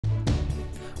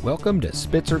Welcome to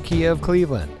Spitzer Kia of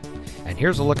Cleveland, and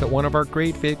here's a look at one of our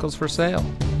great vehicles for sale,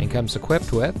 and comes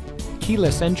equipped with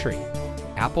keyless entry,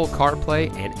 Apple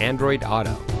CarPlay and Android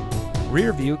Auto,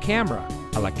 rear view camera,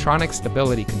 electronic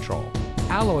stability control,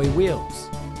 alloy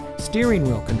wheels, steering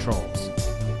wheel controls,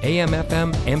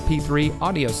 AM/FM MP3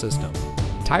 audio system,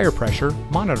 tire pressure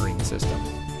monitoring system,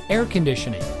 air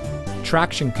conditioning,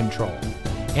 traction control,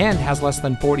 and has less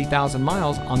than 40,000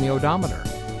 miles on the odometer.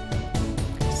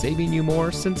 Saving you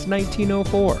more since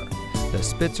 1904. The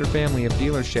Spitzer family of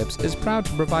dealerships is proud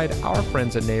to provide our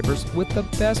friends and neighbors with the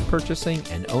best purchasing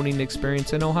and owning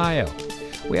experience in Ohio.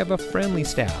 We have a friendly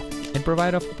staff and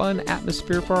provide a fun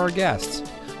atmosphere for our guests.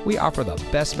 We offer the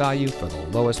best value for the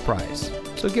lowest price.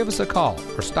 So give us a call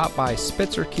or stop by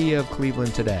Spitzer Kia of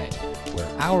Cleveland today, where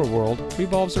our world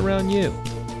revolves around you.